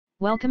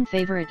Welcome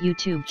favorite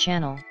YouTube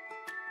channel.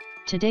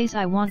 Today's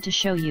I want to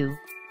show you,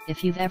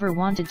 if you've ever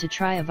wanted to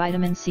try a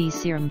vitamin C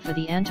serum for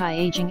the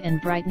anti-aging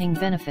and brightening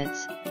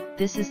benefits,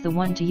 this is the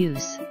one to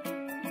use.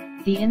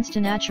 The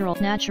InstaNatural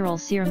natural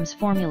serums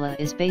formula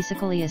is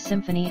basically a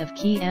symphony of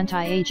key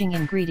anti-aging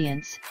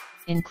ingredients,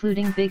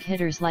 including big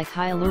hitters like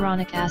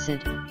hyaluronic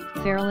acid,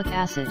 ferulic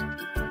acid,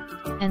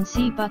 and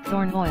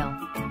Seabuckthorn oil.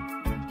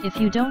 If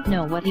you don't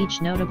know what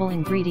each notable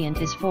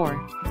ingredient is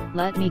for,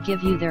 let me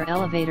give you their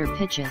elevator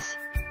pitches.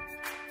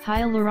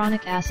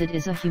 Hyaluronic acid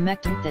is a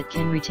humectant that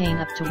can retain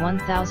up to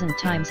 1,000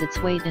 times its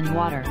weight in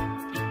water.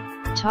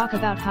 Talk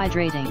about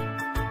hydrating.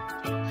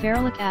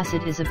 Ferulic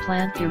acid is a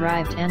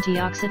plant-derived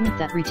antioxidant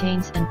that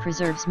retains and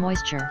preserves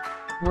moisture,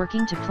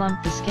 working to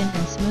plump the skin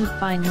and smooth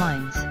fine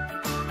lines.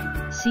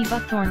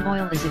 Seabuckthorn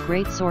oil is a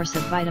great source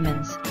of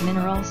vitamins,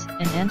 minerals,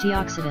 and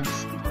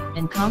antioxidants,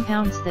 and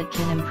compounds that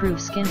can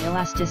improve skin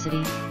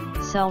elasticity,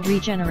 cell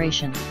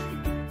regeneration,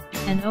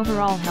 and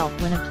overall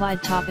health when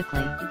applied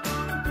topically.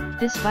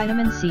 This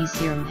vitamin C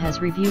serum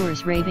has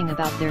reviewers raving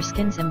about their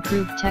skin's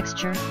improved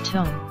texture,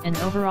 tone, and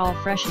overall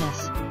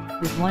freshness,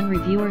 with one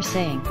reviewer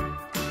saying,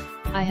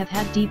 "I have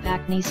had deep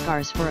acne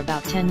scars for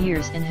about 10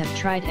 years and have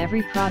tried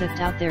every product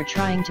out there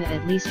trying to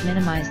at least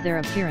minimize their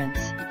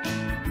appearance.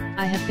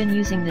 I have been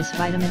using this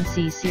vitamin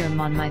C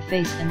serum on my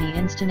face and the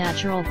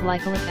InstaNatural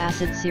glycolic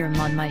acid serum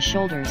on my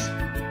shoulders,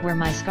 where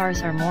my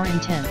scars are more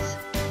intense.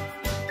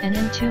 And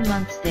in 2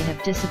 months they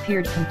have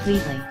disappeared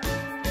completely."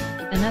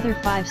 Another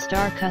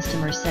 5-star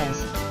customer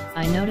says,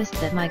 "I noticed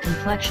that my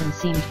complexion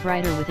seemed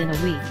brighter within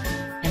a week,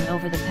 and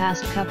over the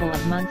past couple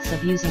of months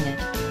of using it,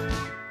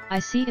 I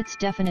see it's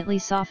definitely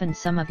softened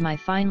some of my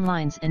fine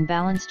lines and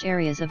balanced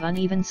areas of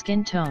uneven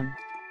skin tone."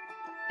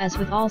 As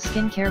with all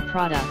skincare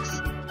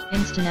products,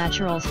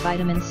 InstaNatural's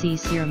vitamin C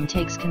serum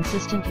takes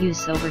consistent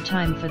use over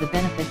time for the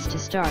benefits to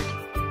start,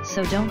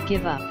 so don't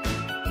give up.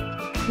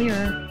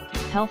 Clearer,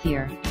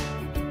 healthier,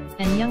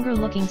 and younger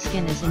looking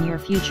skin is in your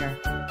future.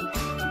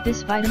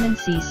 This vitamin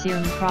C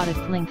serum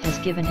product link is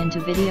given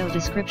into video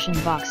description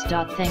box.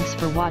 Thanks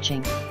for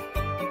watching.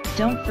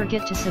 Don't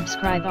forget to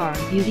subscribe our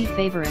beauty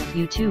favorite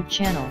YouTube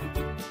channel.